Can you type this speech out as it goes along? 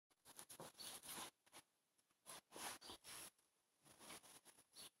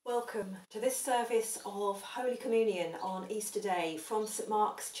Welcome to this service of Holy Communion on Easter Day from St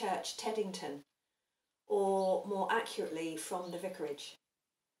Mark's Church, Teddington, or more accurately from the Vicarage.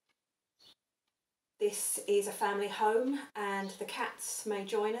 This is a family home and the cats may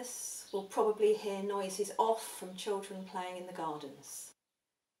join us. We'll probably hear noises off from children playing in the gardens.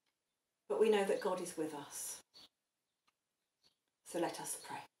 But we know that God is with us. So let us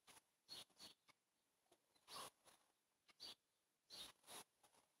pray.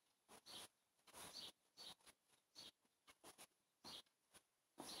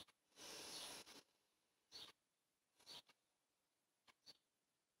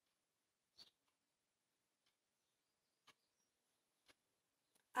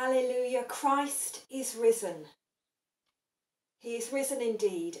 Alleluia, Christ is risen. He is risen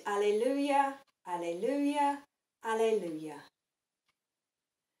indeed. Alleluia, alleluia, alleluia.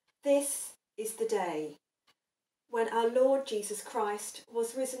 This is the day when our Lord Jesus Christ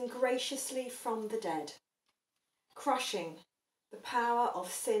was risen graciously from the dead, crushing the power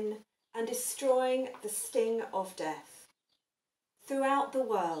of sin and destroying the sting of death. Throughout the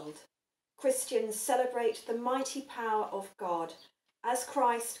world, Christians celebrate the mighty power of God as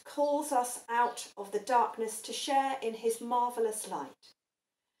Christ calls us out of the darkness to share in his marvellous light.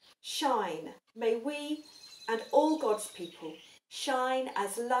 Shine, may we and all God's people shine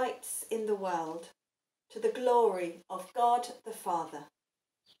as lights in the world, to the glory of God the Father.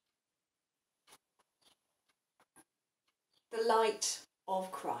 The light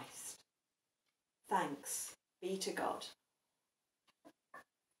of Christ. Thanks be to God.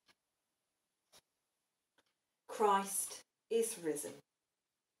 Christ is risen.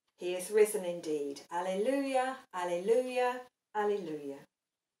 He is risen indeed. Alleluia, alleluia, alleluia.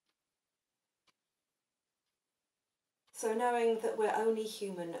 So knowing that we're only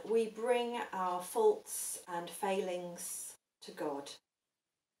human, we bring our faults and failings to God.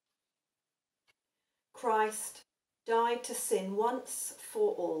 Christ died to sin once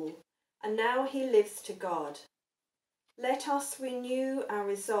for all, and now he lives to God. Let us renew our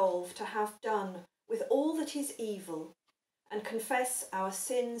resolve to have done with all that is evil and confess our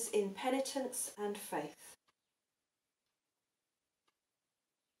sins in penitence and faith.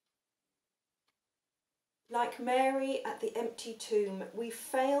 Like Mary at the empty tomb, we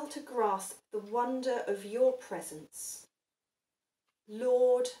fail to grasp the wonder of your presence.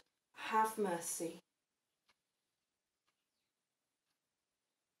 Lord, have mercy.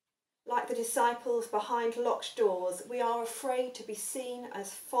 Like the disciples behind locked doors, we are afraid to be seen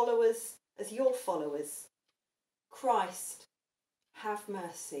as followers, as your followers. Christ, have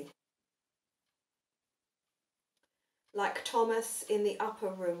mercy. Like Thomas in the upper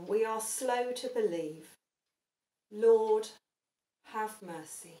room, we are slow to believe. Lord, have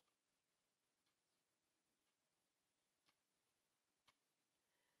mercy.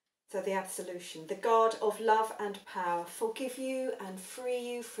 So the absolution. The God of love and power, forgive you and free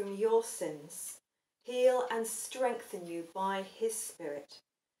you from your sins, heal and strengthen you by his Spirit,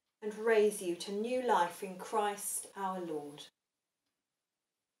 and raise you to new life in Christ our Lord.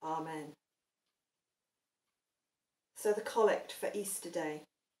 Amen. So the collect for Easter Day.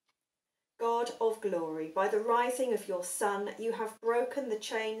 God of glory, by the rising of your Son, you have broken the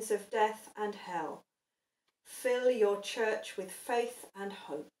chains of death and hell. Fill your church with faith and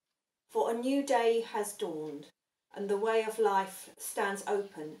hope, for a new day has dawned, and the way of life stands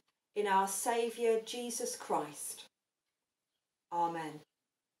open in our Saviour Jesus Christ. Amen.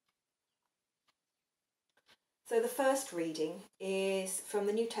 So the first reading is from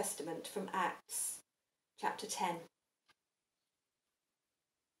the New Testament, from Acts, chapter 10.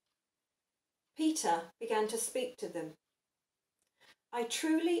 Peter began to speak to them. I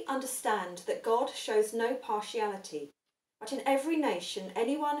truly understand that God shows no partiality, but in every nation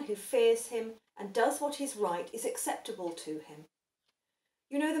anyone who fears him and does what is right is acceptable to him.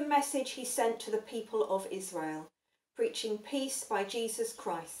 You know the message he sent to the people of Israel, preaching peace by Jesus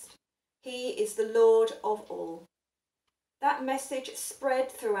Christ. He is the Lord of all. That message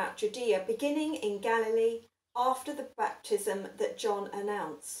spread throughout Judea, beginning in Galilee after the baptism that John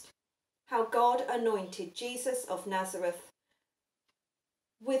announced. How God anointed Jesus of Nazareth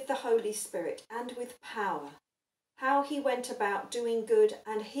with the Holy Spirit and with power. How he went about doing good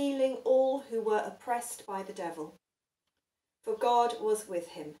and healing all who were oppressed by the devil. For God was with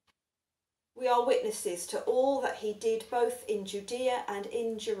him. We are witnesses to all that he did both in Judea and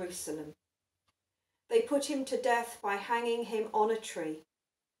in Jerusalem. They put him to death by hanging him on a tree.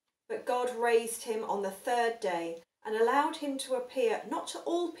 But God raised him on the third day and allowed him to appear not to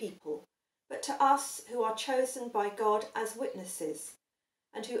all people, but to us who are chosen by God as witnesses,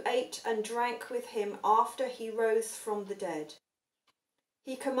 and who ate and drank with him after he rose from the dead.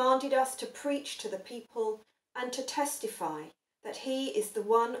 He commanded us to preach to the people and to testify that he is the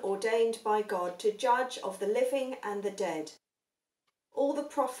one ordained by God to judge of the living and the dead. All the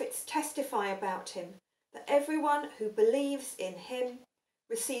prophets testify about him, that everyone who believes in him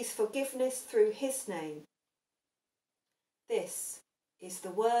receives forgiveness through his name. This is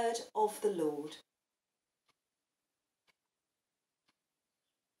the word of the Lord.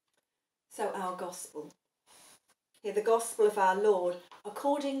 So our gospel. Hear the gospel of our Lord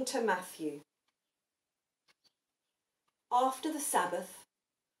according to Matthew. After the Sabbath,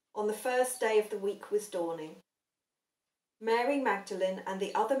 on the first day of the week was dawning, Mary Magdalene and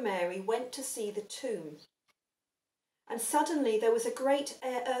the other Mary went to see the tomb. And suddenly there was a great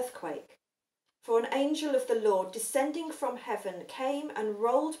earthquake, for an angel of the Lord descending from heaven came and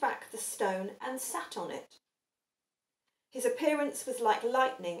rolled back the stone and sat on it. His appearance was like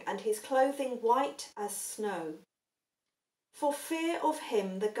lightning and his clothing white as snow. For fear of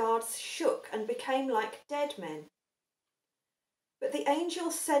him the guards shook and became like dead men. But the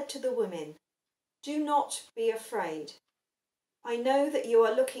angel said to the women, "Do not be afraid. I know that you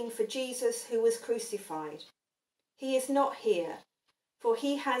are looking for Jesus who was crucified. He is not here, for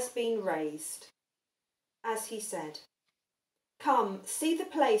he has been raised, as he said. Come, see the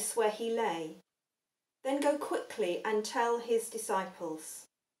place where he lay. Then go quickly and tell his disciples.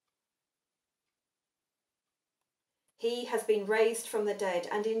 He has been raised from the dead,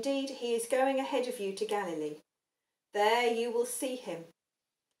 and indeed he is going ahead of you to Galilee. There you will see him.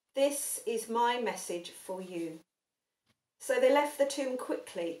 This is my message for you." So they left the tomb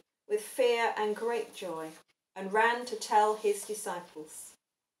quickly with fear and great joy and ran to tell his disciples.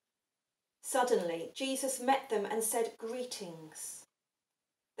 Suddenly Jesus met them and said, "Greetings."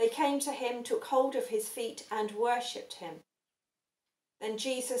 They came to him, took hold of his feet and worshipped him. Then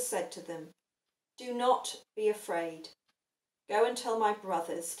Jesus said to them, "Do not be afraid. Go and tell my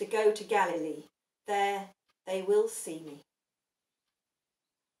brothers to go to Galilee. There they will see me."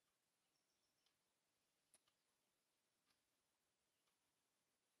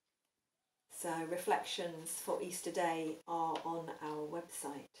 So reflections for Easter Day are on our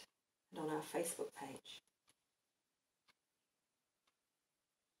website and on our Facebook page.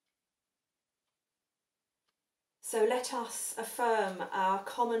 So let us affirm our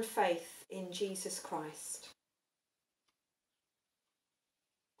common faith in Jesus Christ.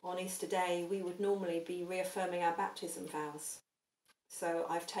 On Easter Day, we would normally be reaffirming our baptism vows. So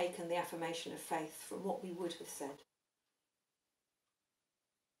I've taken the affirmation of faith from what we would have said.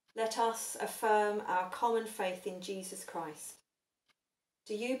 Let us affirm our common faith in Jesus Christ.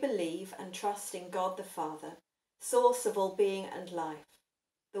 Do you believe and trust in God the Father, source of all being and life,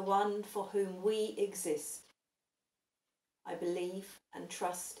 the one for whom we exist? I believe and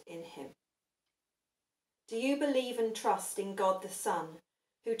trust in him. Do you believe and trust in God the Son,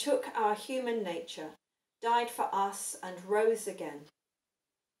 who took our human nature, died for us and rose again?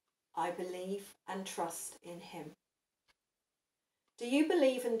 I believe and trust in him. Do you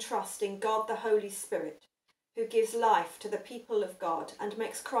believe and trust in God the Holy Spirit, who gives life to the people of God and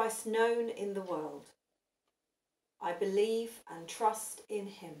makes Christ known in the world? I believe and trust in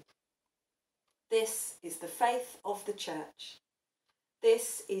him. This is the faith of the Church.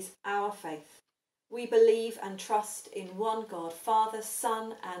 This is our faith. We believe and trust in one God, Father,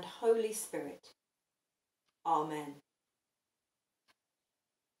 Son, and Holy Spirit. Amen.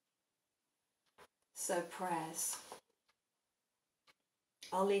 So prayers.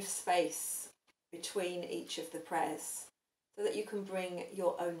 I'll leave space between each of the prayers so that you can bring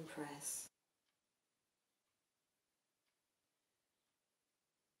your own prayers.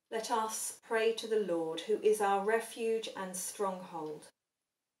 Let us pray to the Lord, who is our refuge and stronghold,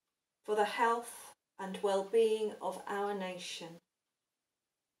 for the health and well-being of our nation,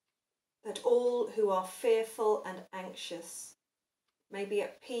 that all who are fearful and anxious may be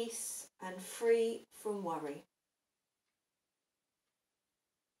at peace and free from worry.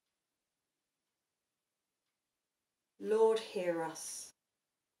 Lord, hear us.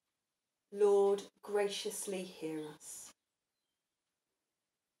 Lord, graciously hear us.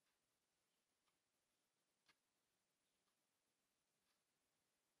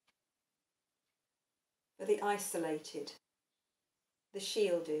 For the isolated, the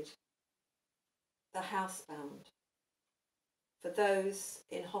shielded, the housebound, for those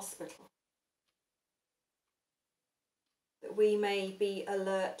in hospital, that we may be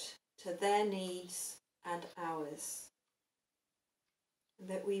alert to their needs and ours, and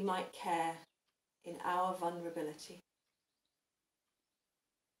that we might care in our vulnerability.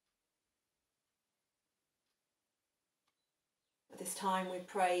 At this time we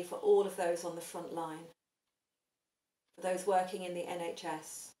pray for all of those on the front line, for those working in the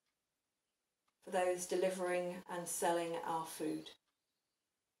NHS, for those delivering and selling our food,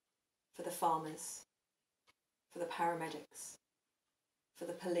 for the farmers, for the paramedics, for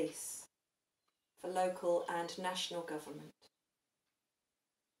the police, for local and national government.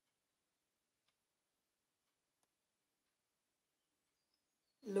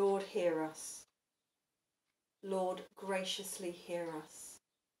 Lord, hear us. Lord, graciously hear us.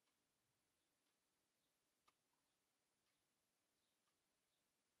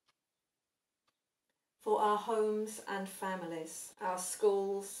 For our homes and families, our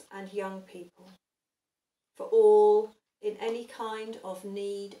schools and young people, for all in any kind of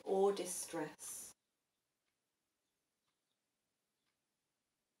need or distress.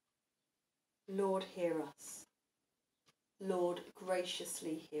 Lord, hear us. Lord,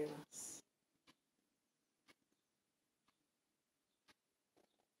 graciously hear us.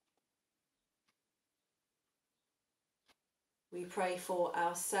 We pray for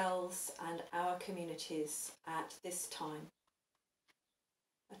ourselves and our communities at this time,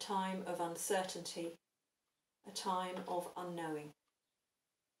 a time of uncertainty, a time of unknowing.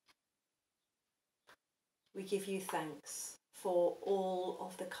 We give you thanks for all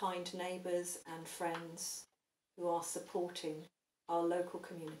of the kind neighbours and friends who are supporting our local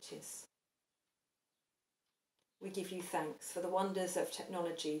communities. We give you thanks for the wonders of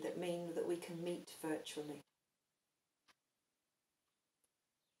technology that mean that we can meet virtually.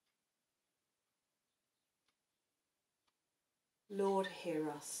 Lord, hear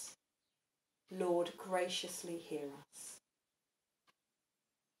us. Lord, graciously hear us.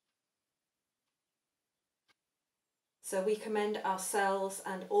 So we commend ourselves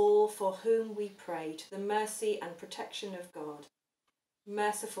and all for whom we pray to the mercy and protection of God.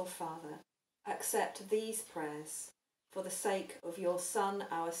 Merciful Father, accept these prayers for the sake of your Son,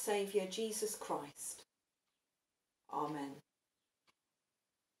 our Saviour, Jesus Christ. Amen.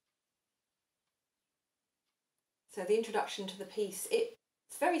 So the introduction to the piece,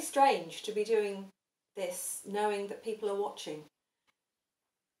 it's very strange to be doing this knowing that people are watching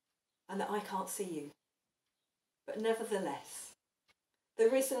and that I can't see you. But nevertheless, the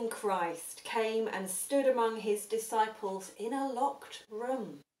risen Christ came and stood among his disciples in a locked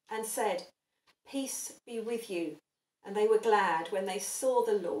room and said, "Peace be with you." And they were glad when they saw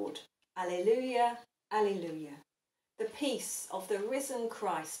the Lord. Alleluia, alleluia. The peace of the risen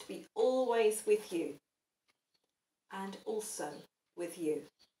Christ be always with you and also with you.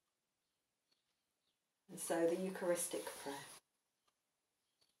 And so the Eucharistic prayer.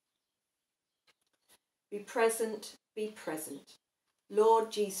 Be present, be present.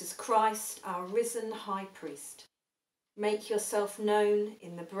 Lord Jesus Christ, our risen high priest, make yourself known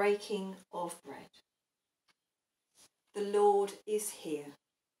in the breaking of bread. The Lord is here.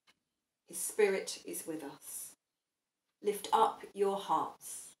 His Spirit is with us. Lift up your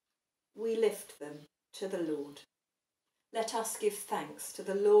hearts. We lift them to the Lord. Let us give thanks to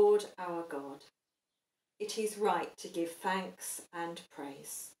the Lord our God. It is right to give thanks and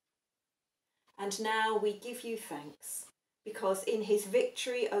praise. And now we give you thanks, because in his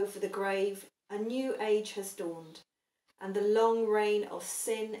victory over the grave, a new age has dawned, and the long reign of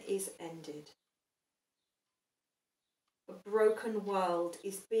sin is ended. A broken world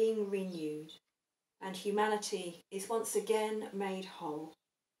is being renewed, and humanity is once again made whole.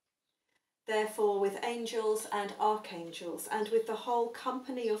 Therefore, with angels and archangels, and with the whole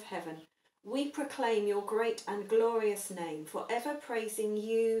company of heaven, we proclaim your great and glorious name, forever praising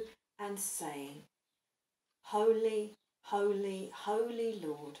you and saying, Holy, holy, holy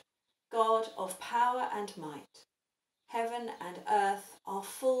Lord, God of power and might, heaven and earth are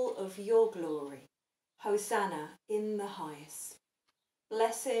full of your glory. Hosanna in the highest.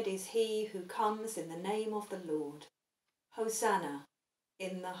 Blessed is he who comes in the name of the Lord. Hosanna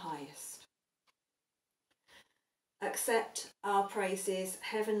in the highest. Accept our praises,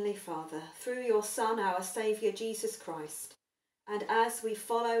 Heavenly Father, through your Son, our Saviour, Jesus Christ, and as we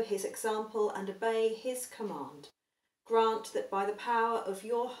follow his example and obey his command, grant that by the power of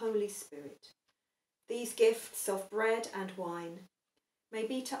your Holy Spirit, these gifts of bread and wine may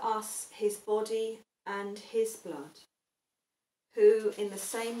be to us his body and his blood, who in the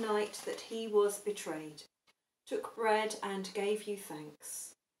same night that he was betrayed, took bread and gave you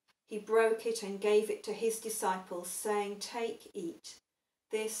thanks. He broke it and gave it to his disciples, saying, Take, eat.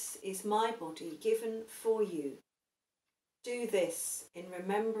 This is my body given for you. Do this in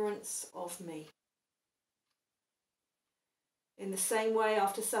remembrance of me. In the same way,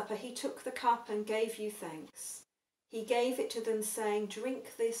 after supper, he took the cup and gave you thanks. He gave it to them, saying,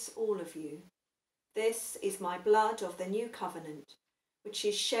 Drink this, all of you. This is my blood of the new covenant, which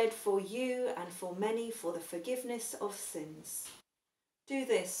is shed for you and for many for the forgiveness of sins. Do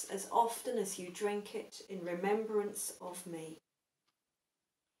this as often as you drink it in remembrance of me.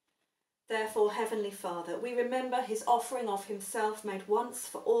 Therefore, Heavenly Father, we remember his offering of himself made once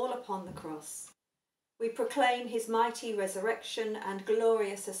for all upon the cross. We proclaim his mighty resurrection and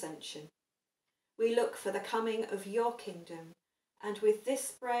glorious ascension. We look for the coming of your kingdom, and with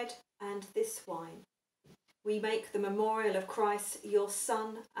this bread and this wine, we make the memorial of Christ, your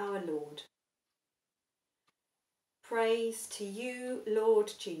Son, our Lord. Praise to you,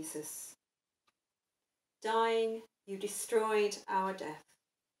 Lord Jesus. Dying, you destroyed our death.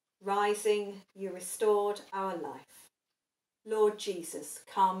 Rising, you restored our life. Lord Jesus,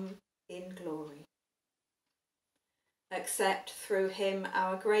 come in glory. Accept through him,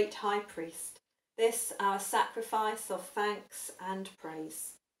 our great high priest, this our sacrifice of thanks and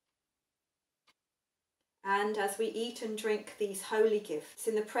praise. And as we eat and drink these holy gifts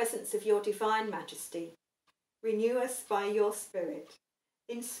in the presence of your divine majesty, renew us by your Spirit,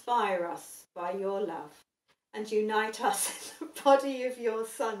 inspire us by your love, and unite us in the body of your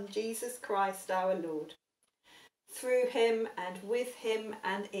Son, Jesus Christ our Lord. Through him and with him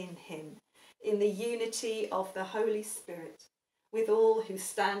and in him, in the unity of the Holy Spirit, with all who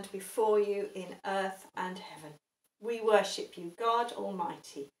stand before you in earth and heaven, we worship you, God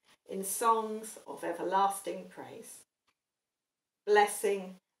Almighty, in songs of everlasting praise.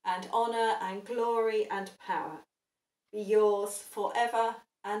 Blessing and honour and glory and power be yours forever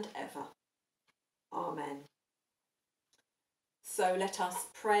and ever. Amen. So let us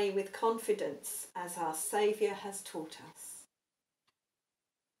pray with confidence as our Saviour has taught us.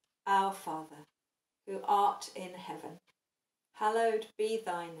 Our Father, who art in heaven, hallowed be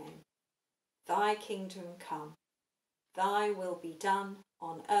thy name. Thy kingdom come, thy will be done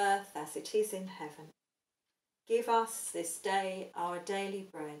on earth as it is in heaven. Give us this day our daily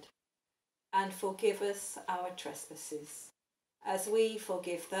bread, and forgive us our trespasses, as we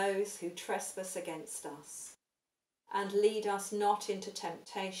forgive those who trespass against us. And lead us not into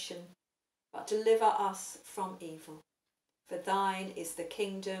temptation, but deliver us from evil. For thine is the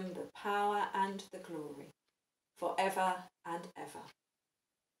kingdom, the power and the glory, for ever and ever.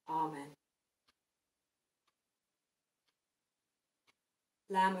 Amen.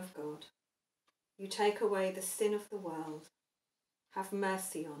 Lamb of God, you take away the sin of the world. Have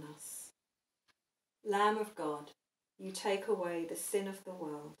mercy on us. Lamb of God, you take away the sin of the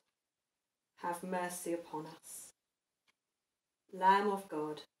world. Have mercy upon us. Lamb of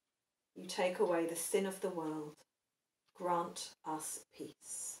God, you take away the sin of the world. Grant us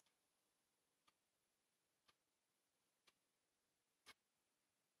peace.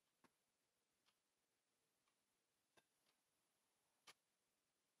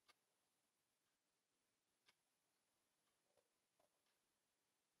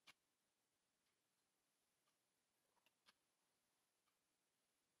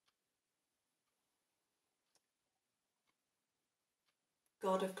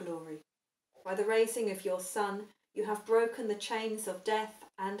 God of glory, by the raising of your Son, you have broken the chains of death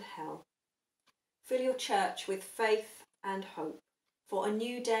and hell. Fill your church with faith and hope, for a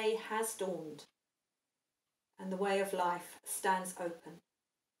new day has dawned, and the way of life stands open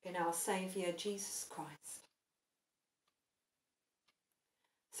in our Saviour Jesus Christ.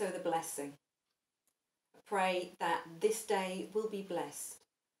 So the blessing. I pray that this day will be blessed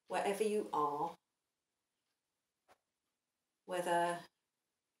wherever you are, whether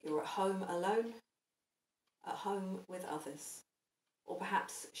you're at home alone, at home with others, or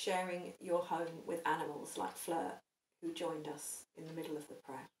perhaps sharing your home with animals like Fleur, who joined us in the middle of the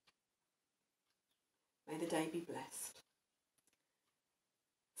prayer. May the day be blessed.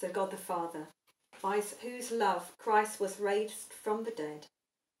 So God the Father, by whose love Christ was raised from the dead,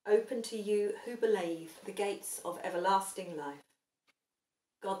 open to you who believe the gates of everlasting life.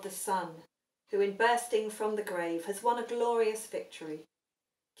 God the Son, who in bursting from the grave has won a glorious victory,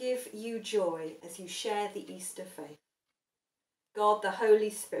 give you joy as you share the Easter faith. God the Holy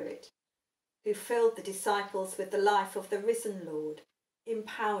Spirit, who filled the disciples with the life of the risen Lord,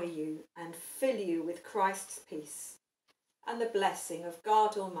 empower you and fill you with Christ's peace, and the blessing of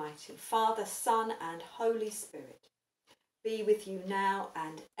God Almighty, Father, Son and Holy Spirit, be with you now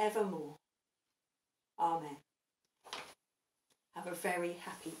and evermore. Amen. Have a very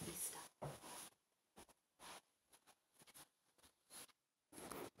happy Easter.